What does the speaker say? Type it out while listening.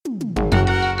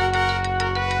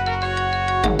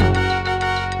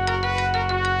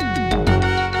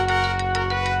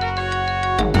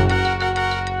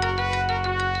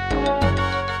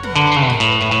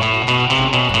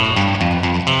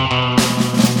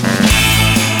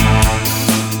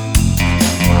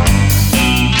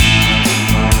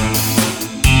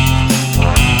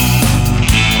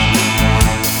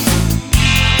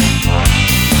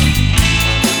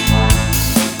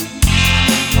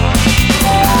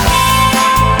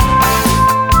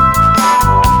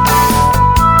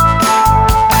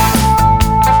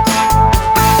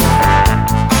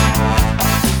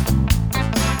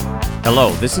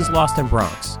this is Lost in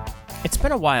Bronx. It's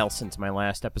been a while since my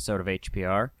last episode of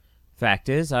HPR. Fact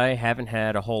is, I haven't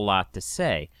had a whole lot to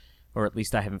say, or at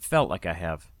least I haven't felt like I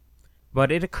have.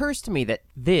 But it occurs to me that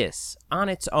this, on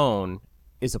its own,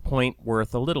 is a point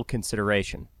worth a little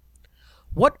consideration.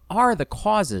 What are the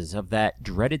causes of that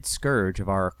dreaded scourge of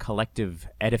our collective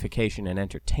edification and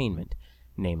entertainment,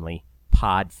 namely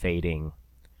pod fading?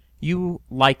 You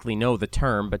likely know the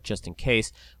term, but just in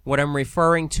case, what I'm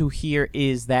referring to here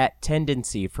is that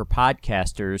tendency for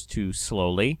podcasters to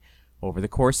slowly, over the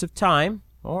course of time,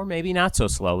 or maybe not so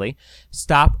slowly,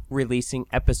 stop releasing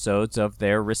episodes of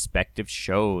their respective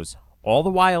shows, all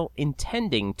the while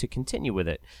intending to continue with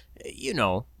it,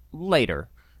 later,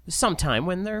 sometime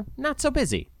when they're not so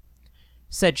busy.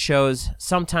 Said shows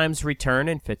sometimes return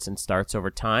in fits and starts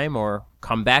over time, or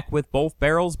come back with both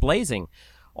barrels blazing,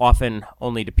 often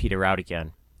only to peter out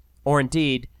again. Or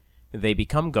indeed, they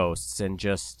become ghosts and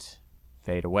just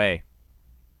fade away.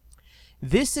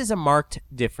 This is a marked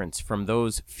difference from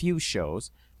those few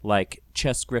shows, like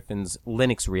Chess Griffin's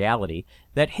Linux Reality,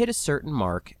 that hit a certain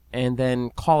mark and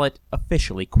then call it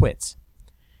officially quits.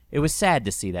 It was sad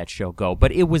to see that show go,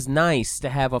 but it was nice to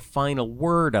have a final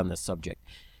word on the subject.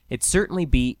 It'd certainly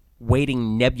be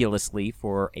waiting nebulously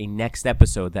for a next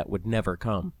episode that would never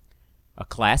come. A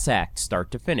class act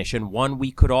start to finish, and one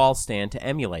we could all stand to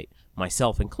emulate,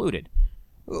 myself included.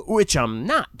 Which I'm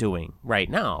not doing right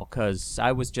now, because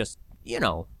I was just,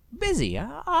 busy.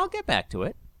 I'll get back to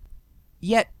it.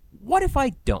 Yet, what if I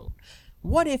don't?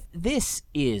 What if this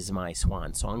is my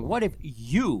swan song? What if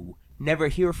you never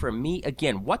hear from me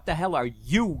again? What the hell are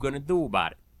you going to do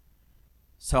about it?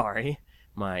 Sorry,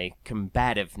 my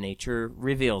combative nature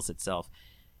reveals itself.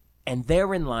 And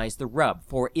therein lies the rub,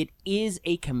 for it is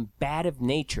a combative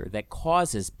nature that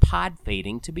causes pod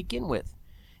fading to begin with.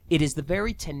 It is the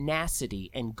very tenacity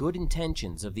and good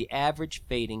intentions of the average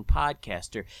fading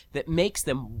podcaster that makes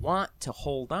them want to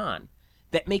hold on,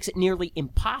 that makes it nearly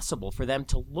impossible for them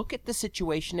to look at the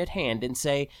situation at hand and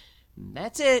say,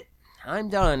 "That's it, I'm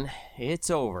done,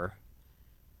 it's over."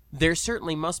 There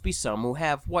certainly must be some who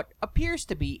have what appears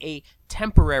to be a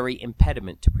temporary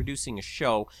impediment to producing a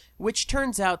show, which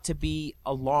turns out to be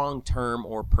a long-term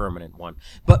or permanent one.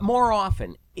 But more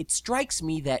often, it strikes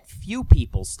me that few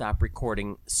people stop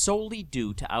recording solely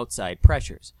due to outside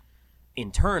pressures.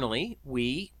 Internally,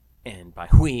 we, and by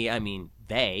we I mean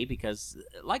they, because,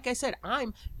 like I said,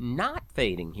 I'm not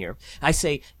fading here. I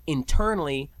say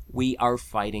internally, we are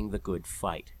fighting the good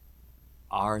fight.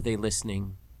 Are they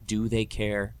listening? Do they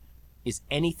care? Is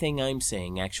anything I'm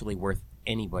saying actually worth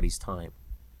anybody's time?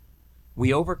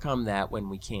 We overcome that when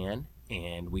we can,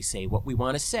 and we say what we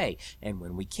want to say, and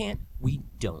when we can't, we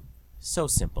don't. So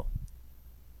simple.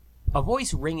 A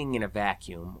voice ringing in a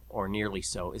vacuum, or nearly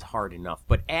so, is hard enough,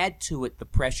 but add to it the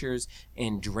pressures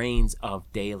and drains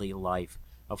of daily life,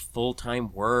 of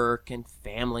full-time work and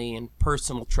family and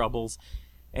personal troubles,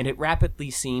 and it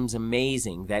rapidly seems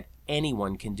amazing that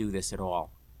anyone can do this at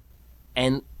all.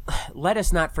 And let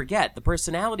us not forget the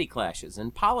personality clashes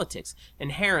and politics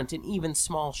inherent in even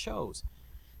small shows.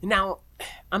 Now,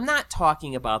 I'm not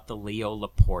talking about the Leo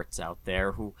Laportes out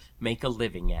there who make a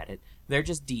living at it. They're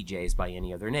just DJs by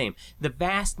any other name. The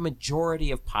vast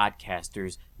majority of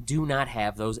podcasters do not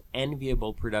have those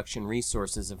enviable production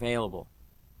resources available.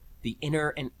 The inner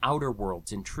and outer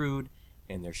worlds intrude,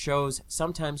 and their shows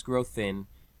sometimes grow thin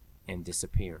and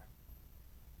disappear.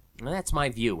 Well, that's my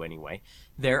view, anyway.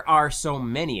 There are so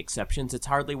many exceptions, it's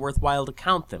hardly worthwhile to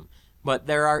count them. But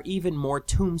there are even more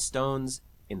tombstones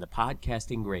in the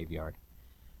podcasting graveyard.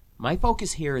 My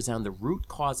focus here is on the root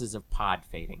causes of pod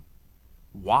fading.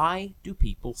 Why do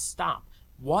people stop?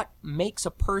 What makes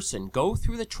a person go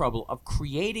through the trouble of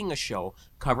creating a show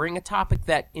covering a topic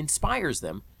that inspires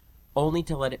them, only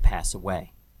to let it pass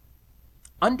away?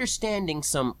 Understanding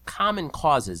some common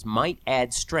causes might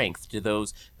add strength to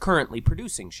those currently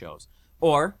producing shows,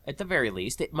 or, at the very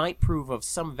least, it might prove of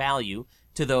some value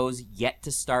to those yet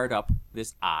to start up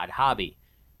this odd hobby.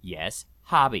 Yes,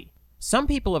 hobby. Some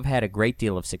people have had a great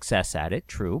deal of success at it,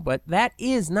 true, but that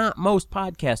is not most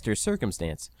podcasters'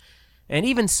 circumstance. And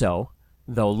even so,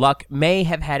 though luck may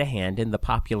have had a hand in the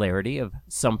popularity of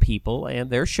some people and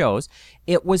their shows,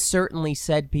 it was certainly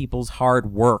said people's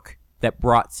hard work that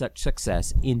brought such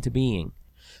success into being.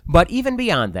 But even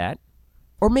beyond that,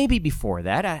 or maybe before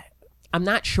that, I'm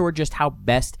not sure just how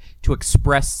best to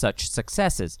express such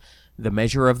successes, the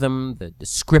measure of them, the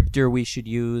descriptor we should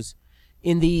use.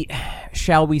 In the,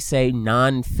 shall we say,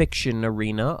 non-fiction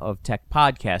arena of tech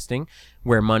podcasting,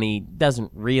 where money doesn't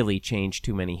really change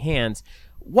too many hands,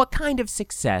 what kind of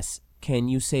success can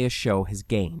you say a show has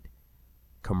gained?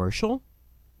 Commercial?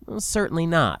 Well, certainly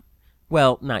not.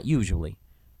 Well, not usually.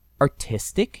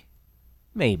 artistic,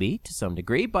 maybe to some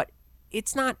degree, but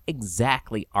it's not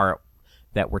exactly art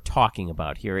that we're talking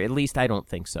about here. At least I don't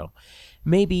think so.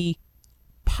 Maybe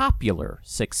popular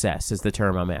success is the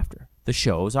term I'm after. The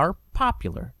shows are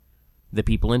popular. The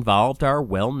people involved are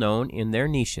well known in their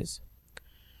niches.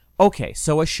 Okay,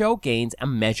 so a show gains a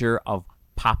measure of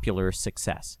popular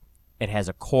success. It has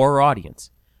a core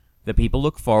audience. The people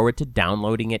look forward to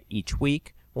downloading it each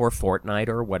week or fortnight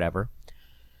or whatever.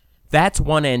 That's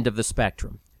one end of the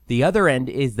spectrum. The other end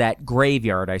is that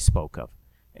graveyard I spoke of,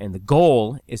 and the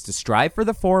goal is to strive for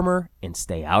the former and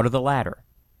stay out of the latter.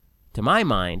 To my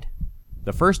mind,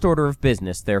 the first order of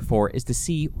business, therefore, is to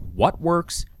see what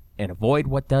works and avoid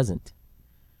what doesn't.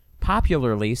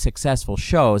 Popularly successful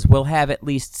shows will have at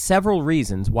least several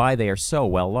reasons why they are so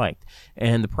well liked,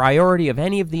 and the priority of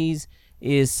any of these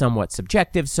is somewhat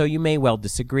subjective, so you may well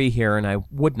disagree here, and I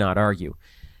would not argue.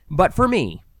 But for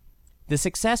me, the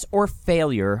success or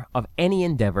failure of any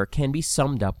endeavor can be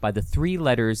summed up by the three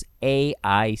letters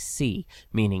AIC,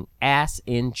 meaning ass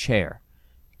in chair.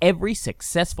 Every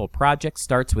successful project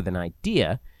starts with an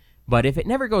idea, but if it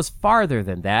never goes farther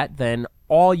than that, then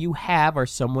all you have are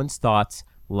someone's thoughts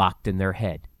locked in their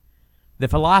head. The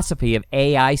philosophy of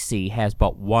AIC has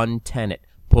but one tenet: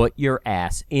 put your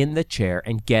ass in the chair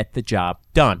and get the job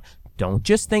done. Don't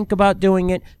just think about doing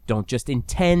it. Don't just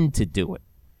intend to do it.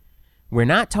 We're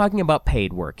not talking about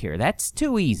paid work here. That's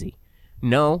too easy.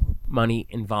 No money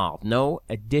involved. No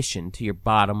addition to your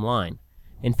bottom line.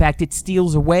 In fact, it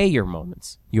steals away your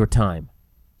moments, your time.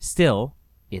 Still,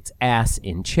 it's ass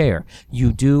in chair.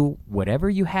 You do whatever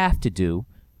you have to do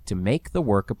to make the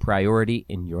work a priority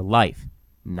in your life.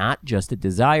 Not just a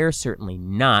desire, certainly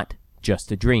not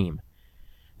just a dream.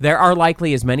 There are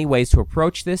likely as many ways to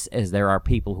approach this as there are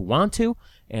people who want to,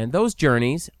 and those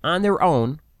journeys, on their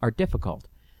own, are difficult.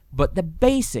 But the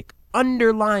basic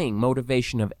underlying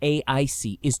motivation of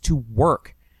AIC is to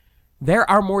work. There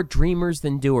are more dreamers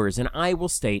than doers, and I will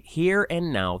state here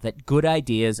and now that good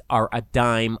ideas are a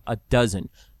dime a dozen.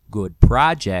 Good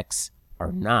projects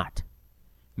are not.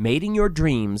 Mating your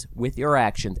dreams with your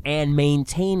actions and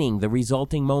maintaining the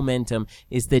resulting momentum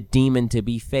is the demon to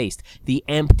be faced. The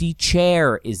empty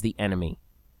chair is the enemy.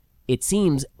 It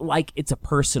seems like it's a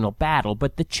personal battle,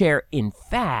 but the chair, in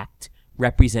fact,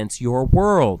 represents your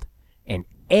world and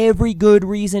every good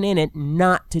reason in it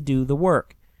not to do the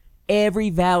work. Every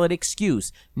valid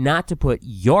excuse not to put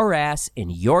your ass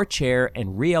in your chair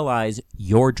and realize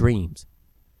your dreams.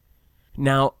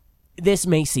 Now, this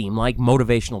may seem like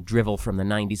motivational drivel from the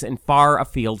 90s and far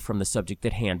afield from the subject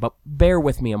at hand, but bear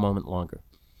with me a moment longer.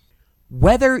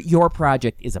 Whether your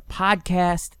project is a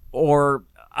podcast or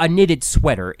a knitted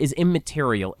sweater is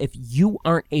immaterial if you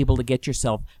aren't able to get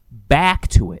yourself back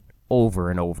to it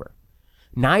over and over.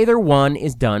 Neither one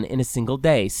is done in a single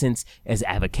day, since, as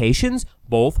avocations,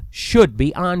 both should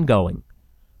be ongoing.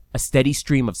 A steady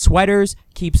stream of sweaters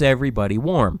keeps everybody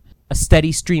warm. A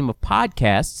steady stream of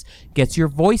podcasts gets your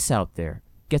voice out there,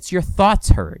 gets your thoughts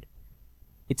heard.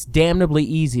 It's damnably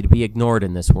easy to be ignored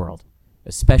in this world,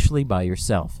 especially by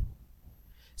yourself.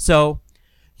 So,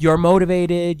 you're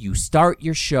motivated, you start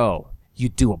your show, you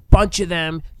do a bunch of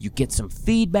them, you get some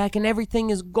feedback, and everything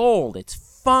is gold. It's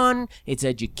fun, it's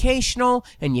educational,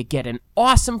 and you get an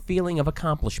awesome feeling of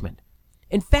accomplishment.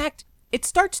 In fact, it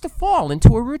starts to fall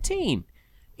into a routine.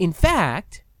 In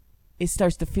fact, it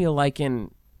starts to feel like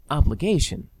an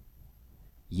obligation.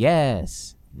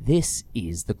 Yes, this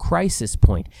is the crisis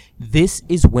point. This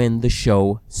is when the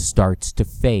show starts to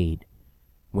fade,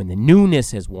 when the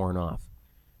newness has worn off,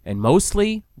 and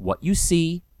mostly what you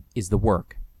see is the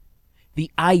work. The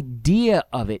idea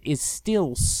of it is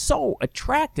still so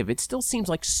attractive. It still seems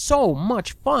like so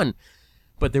much fun.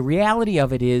 But the reality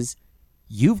of it is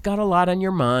you've got a lot on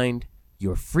your mind,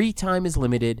 your free time is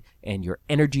limited, and your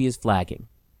energy is flagging.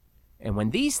 And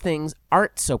when these things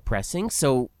aren't so pressing,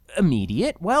 so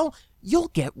immediate, well, you'll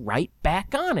get right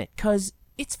back on it, 'cause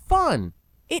it's fun.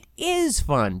 It is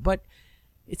fun, but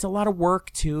it's a lot of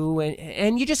work too,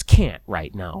 and you just can't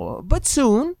right now. But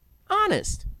soon,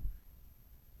 honest.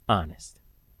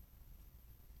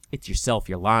 It's yourself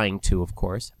you're lying to, of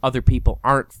course. Other people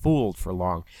aren't fooled for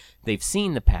long. They've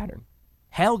seen the pattern.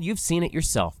 Hell, you've seen it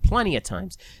yourself plenty of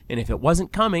times, and if it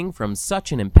wasn't coming from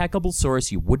such an impeccable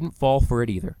source, you wouldn't fall for it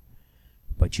either.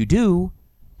 But you do,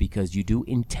 because you do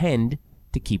intend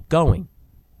to keep going.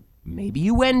 Maybe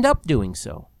you end up doing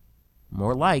so.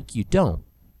 More like you don't.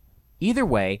 Either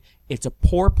way, it's a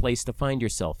poor place to find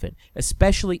yourself in,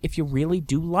 especially if you really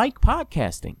do like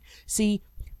podcasting. See,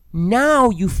 now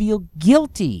you feel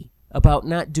guilty about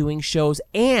not doing shows,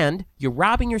 and you're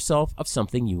robbing yourself of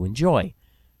something you enjoy,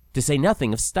 to say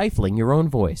nothing of stifling your own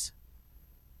voice.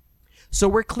 So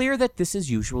we're clear that this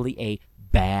is usually a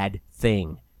bad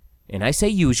thing. And I say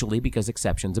usually because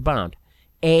exceptions abound.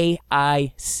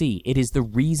 AIC. It is the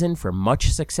reason for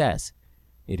much success.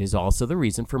 It is also the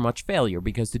reason for much failure,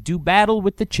 because to do battle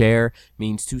with the chair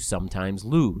means to sometimes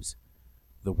lose.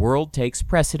 The world takes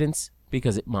precedence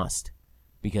because it must.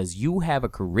 Because you have a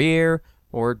career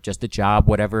or just a job,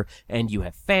 whatever, and you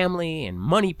have family and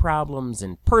money problems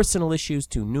and personal issues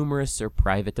too numerous or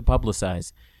private to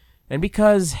publicize. And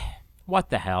because, what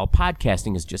the hell,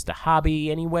 podcasting is just a hobby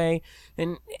anyway,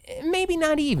 and maybe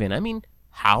not even. I mean,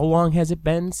 how long has it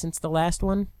been since the last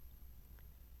one?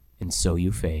 And so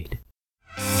you fade.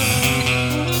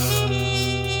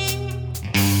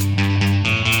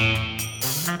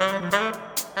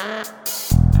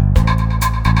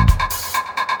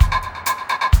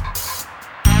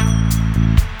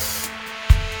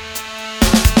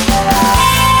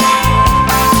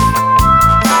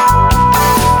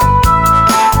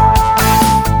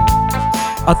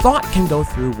 A thought can go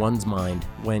through one's mind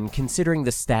when considering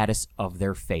the status of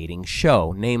their fading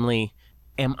show, namely,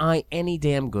 am I any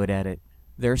damn good at it?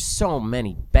 There's so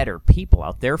many better people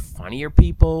out there, funnier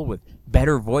people with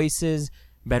better voices,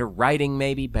 better writing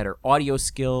maybe, better audio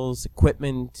skills,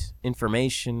 equipment,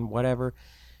 information, whatever.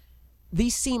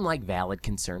 These seem like valid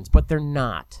concerns, but they're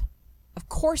not. Of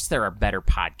course there are better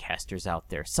podcasters out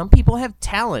there. Some people have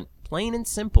talent, plain and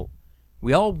simple.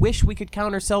 We all wish we could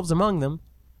count ourselves among them.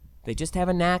 They just have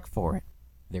a knack for it.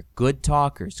 They're good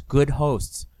talkers, good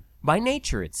hosts. By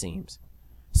nature, it seems.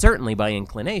 Certainly by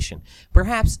inclination.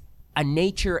 Perhaps a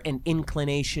nature and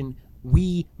inclination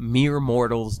we mere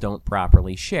mortals don't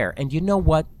properly share. And you know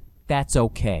what? That's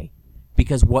okay.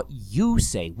 Because what you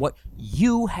say, what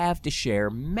you have to share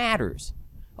matters.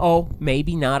 Oh,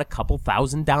 maybe not a couple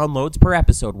thousand downloads per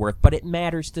episode worth, but it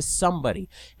matters to somebody.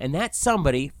 And that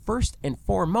somebody, first and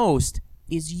foremost,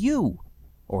 is you.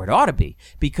 Or it ought to be,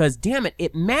 because damn it,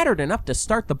 it mattered enough to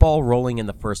start the ball rolling in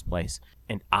the first place.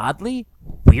 And oddly,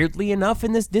 weirdly enough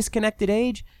in this disconnected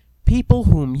age, people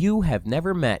whom you have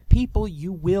never met, people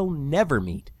you will never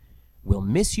meet, will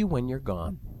miss you when you're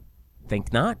gone.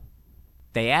 Think not?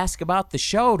 They ask about the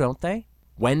show, don't they?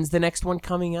 When's the next one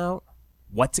coming out?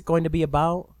 What's it going to be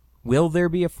about? Will there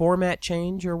be a format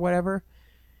change or whatever?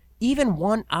 Even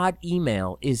one odd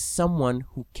email is someone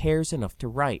who cares enough to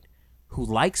write, who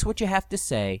likes what you have to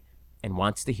say and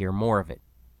wants to hear more of it.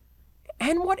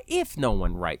 And what if no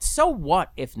one writes? So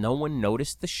what if no one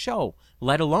noticed the show,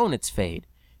 let alone its fade?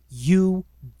 You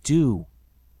do.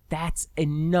 That's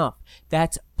enough.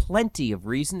 That's plenty of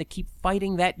reason to keep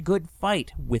fighting that good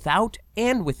fight, without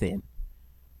and within.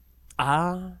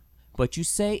 Ah, but you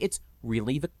say it's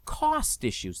really the cost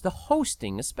issues, the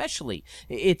hosting especially.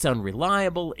 It's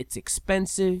unreliable, it's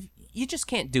expensive, you just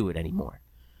can't do it anymore.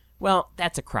 Well,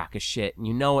 that's a crock of shit, and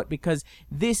you know it, because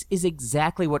this is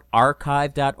exactly what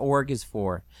archive.org is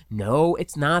for. No,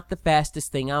 it's not the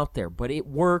fastest thing out there, but it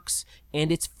works,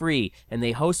 and it's free, and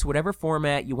they host whatever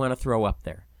format you want to throw up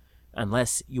there,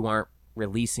 unless you aren't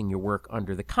releasing your work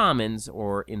under the Commons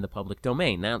or in the public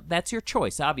domain. Now, that's your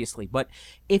choice, obviously, but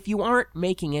if you aren't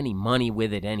making any money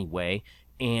with it anyway,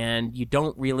 and you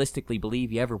don't realistically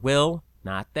believe you ever will,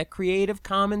 not that Creative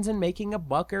Commons and making a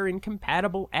buck are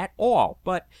incompatible at all,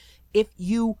 but if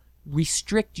you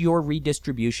restrict your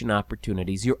redistribution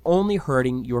opportunities, you're only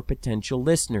hurting your potential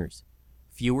listeners.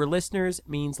 Fewer listeners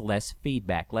means less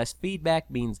feedback. Less feedback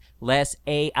means less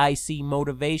AIC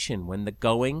motivation when the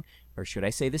going, or should I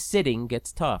say the sitting,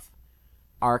 gets tough.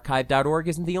 Archive.org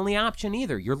isn't the only option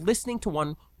either. You're listening to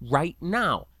one right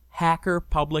now, Hacker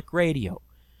Public Radio.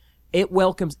 It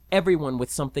welcomes everyone with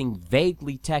something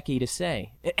vaguely techie to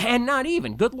say. And not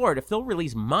even, good Lord, if they'll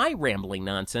release my rambling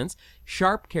nonsense,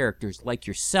 sharp characters like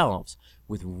yourselves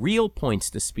with real points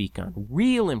to speak on,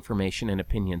 real information and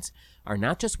opinions, are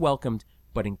not just welcomed,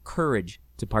 but encouraged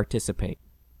to participate.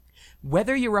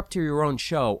 Whether you're up to your own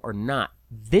show or not,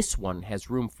 this one has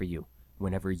room for you,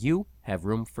 whenever you have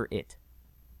room for it.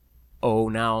 Oh,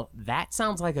 now, that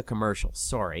sounds like a commercial.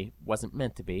 Sorry, wasn't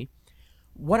meant to be.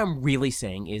 What I'm really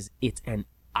saying is it's an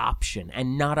option,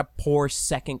 and not a poor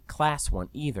second-class one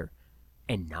either.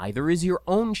 And neither is your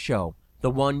own show,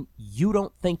 the one you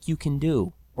don't think you can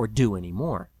do or do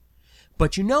anymore.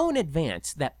 But you know in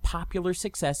advance that popular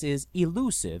success is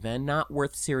elusive and not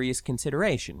worth serious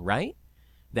consideration, right?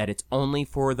 That it's only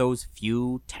for those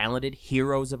few talented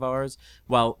heroes of ours,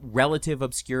 while relative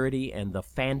obscurity and the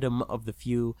fandom of the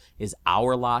few is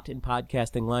our lot in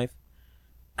podcasting life.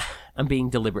 I'm being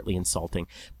deliberately insulting,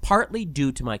 partly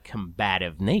due to my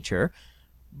combative nature,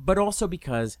 but also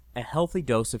because a healthy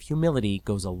dose of humility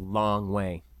goes a long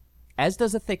way, as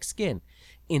does a thick skin.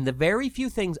 In the very few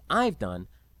things I've done,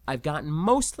 I've gotten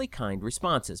mostly kind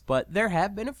responses, but there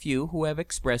have been a few who have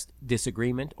expressed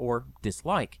disagreement or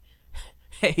dislike.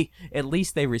 Hey, at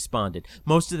least they responded.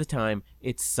 Most of the time,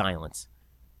 it's silence.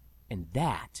 And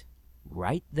that,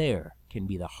 right there, can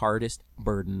be the hardest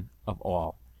burden of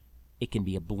all. It can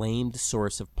be a blamed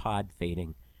source of pod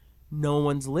fading. No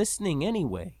one's listening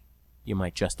anyway, you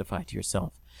might justify to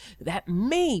yourself. That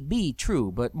may be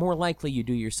true, but more likely you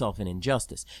do yourself an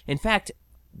injustice. In fact,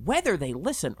 whether they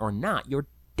listen or not, you're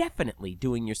definitely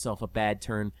doing yourself a bad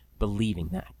turn believing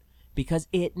that, because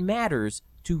it matters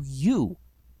to you.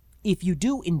 If you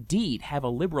do indeed have a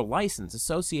liberal license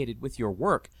associated with your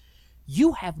work,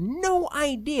 you have no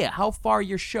idea how far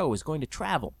your show is going to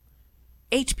travel.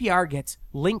 HPR gets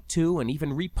linked to and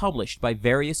even republished by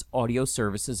various audio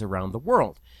services around the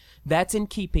world. That's in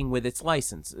keeping with its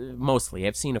license. Mostly.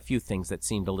 I've seen a few things that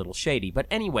seemed a little shady. But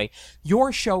anyway,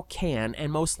 your show can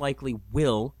and most likely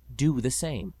will do the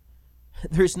same.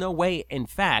 There's no way, in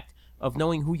fact, of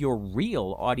knowing who your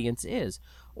real audience is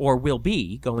or will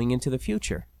be going into the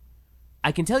future.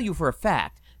 I can tell you for a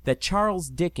fact that Charles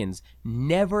Dickens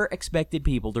never expected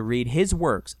people to read his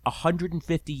works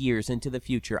 150 years into the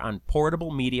future on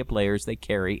portable media players they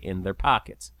carry in their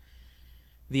pockets.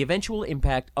 The eventual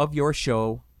impact of your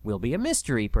show will be a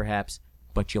mystery, perhaps,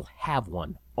 but you'll have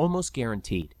one, almost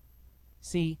guaranteed.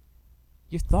 See,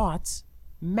 your thoughts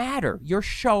matter. Your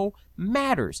show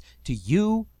matters to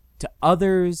you, to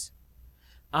others.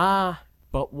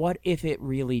 But what if it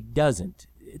really doesn't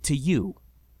to you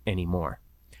anymore?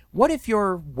 What if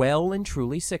you're well and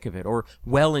truly sick of it, or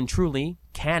well and truly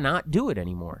cannot do it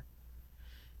anymore?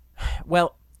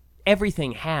 Well,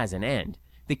 everything has an end.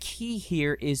 The key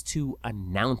here is to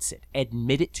announce it,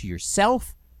 admit it to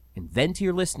yourself, and then to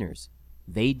your listeners.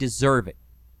 They deserve it.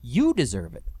 You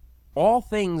deserve it. All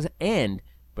things end,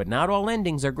 but not all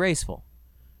endings are graceful.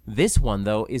 This one,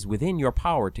 though, is within your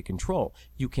power to control.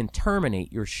 You can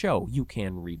terminate your show. You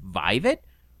can revive it,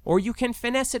 or you can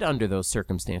finesse it under those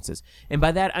circumstances. And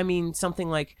by that, I mean something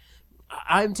like,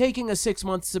 I'm taking a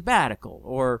 6-month sabbatical,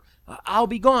 or I'll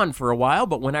be gone for a while,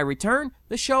 but when I return,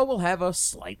 the show will have a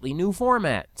slightly new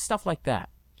format. Stuff like that.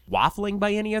 Waffling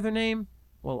by any other name?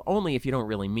 Well, only if you don't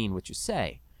really mean what you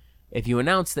say. If you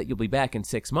announce that you'll be back in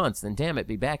 6 months, then damn it,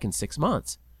 be back in 6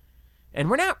 months. And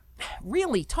we're not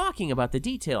really talking about the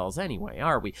details anyway,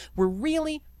 are we? We're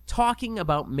really talking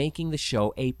about making the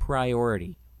show a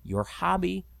priority. Your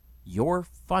hobby, your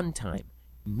fun time.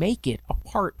 Make it a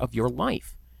part of your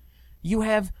life. You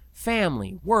have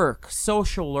family, work,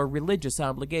 social or religious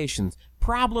obligations,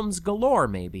 problems galore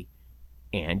maybe,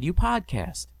 and you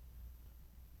podcast.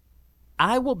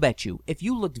 I will bet you, if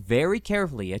you looked very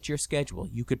carefully at your schedule,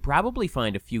 you could probably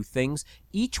find a few things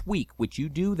each week which you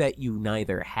do that you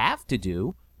neither have to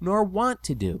do nor want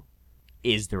to do.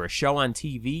 Is there a show on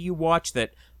TV you watch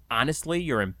that, honestly,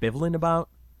 you're ambivalent about?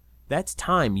 That's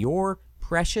time, your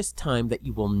precious time that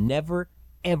you will never,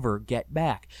 ever get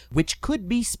back, which could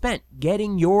be spent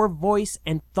getting your voice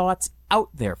and thoughts out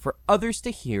there for others to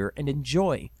hear and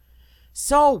enjoy.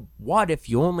 So what if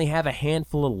you only have a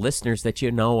handful of listeners that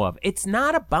you know of? It's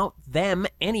not about them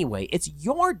anyway. It's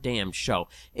your damn show.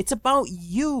 It's about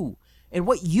you and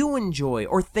what you enjoy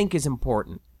or think is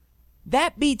important.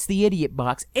 That beats the idiot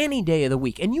box any day of the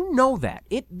week, and you know that.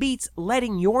 It beats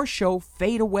letting your show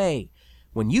fade away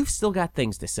when you've still got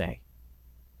things to say.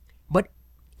 But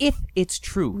if it's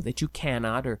true that you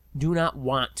cannot or do not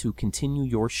want to continue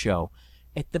your show,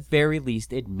 at the very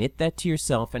least admit that to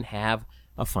yourself and have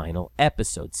a final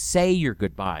episode. Say your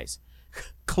goodbyes.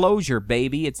 Closure,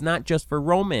 baby. It's not just for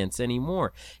romance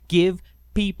anymore. Give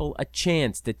people a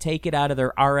chance to take it out of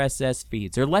their RSS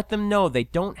feeds, or let them know they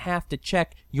don't have to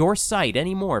check your site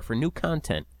anymore for new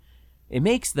content. It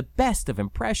makes the best of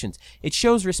impressions. It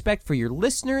shows respect for your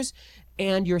listeners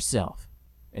and yourself,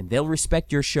 and they'll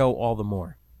respect your show all the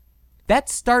more. That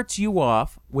starts you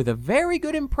off with a very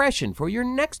good impression for your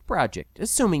next project,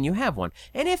 assuming you have one.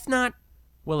 And if not,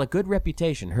 well, a good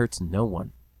reputation hurts no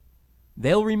one.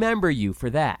 They'll remember you for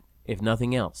that, if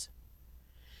nothing else.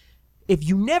 If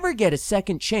you never get a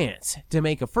second chance to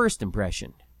make a first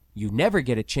impression, you never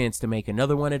get a chance to make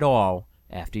another one at all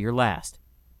after your last.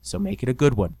 So make it a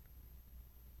good one.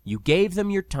 You gave them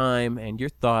your time and your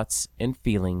thoughts and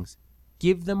feelings.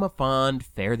 Give them a fond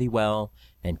fare thee well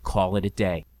and call it a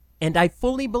day. And I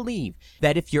fully believe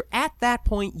that if you're at that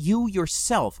point, you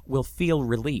yourself will feel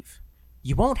relief.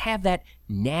 You won't have that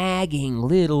nagging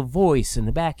little voice in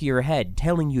the back of your head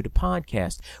telling you to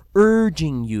podcast,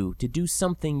 urging you to do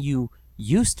something you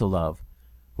used to love,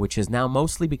 which has now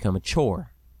mostly become a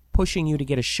chore, pushing you to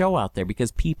get a show out there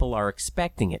because people are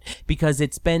expecting it, because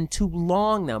it's been too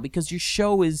long now, because your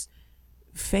show is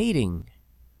fading.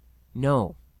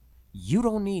 No, you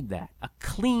don't need that. A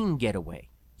clean getaway.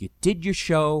 You did your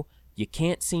show. You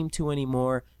can't seem to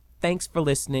anymore. Thanks for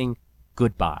listening.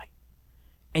 Goodbye.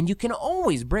 And you can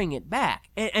always bring it back,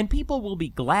 and people will be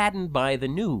gladdened by the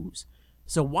news.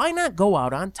 So why not go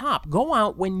out on top? Go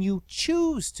out when you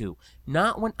choose to,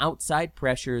 not when outside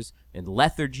pressures and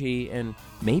lethargy and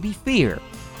maybe fear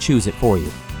choose it for you.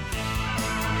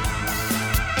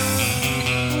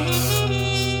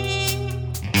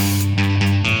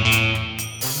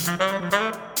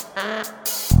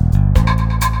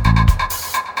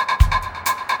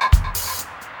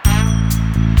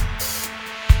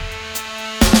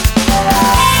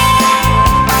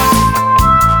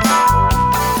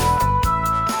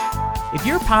 If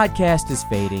your podcast is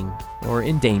fading or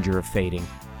in danger of fading,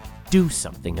 do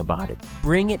something about it.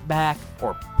 Bring it back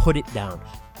or put it down.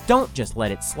 Don't just let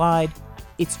it slide.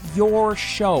 It's your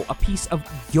show, a piece of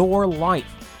your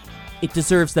life. It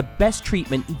deserves the best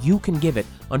treatment you can give it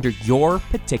under your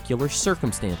particular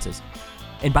circumstances.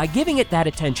 And by giving it that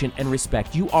attention and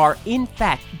respect, you are, in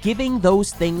fact, giving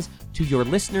those things to your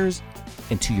listeners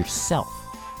and to yourself.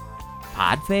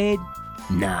 Pod fade?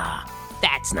 Nah,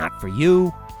 that's not for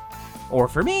you. Or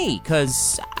for me,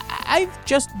 because I've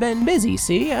just been busy,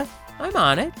 see? I'm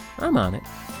on it.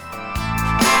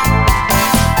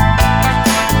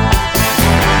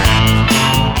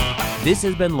 This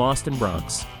has been Lost in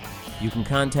Bronx. You can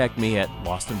contact me at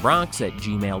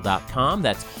lostnbronx@gmail.com.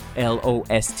 That's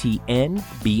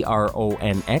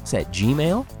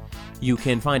LOSTNBRONX@gmail. You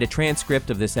can find a transcript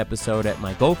of this episode at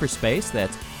my Gopher space.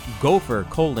 That's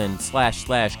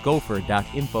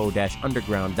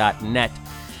gopher://gopher.info-underground.net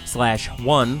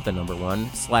 /1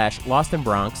 /Lost in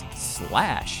Bronx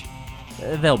 /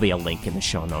 There'll be a link in the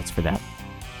show notes for that.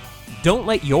 Don't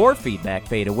let your feedback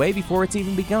fade away before it's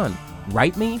even begun.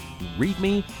 Write me, read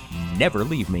me, never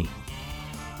leave me.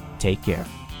 Take care.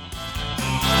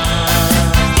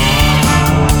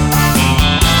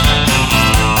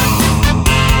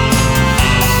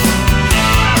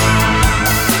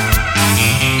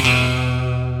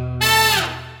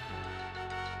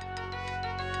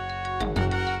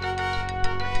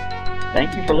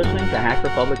 Thank you for listening to Hack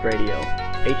Republic Radio.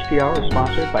 HPR is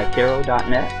sponsored by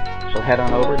Caro.net, so head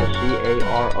on over to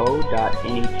caro.net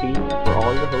for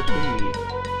all your hosting needs.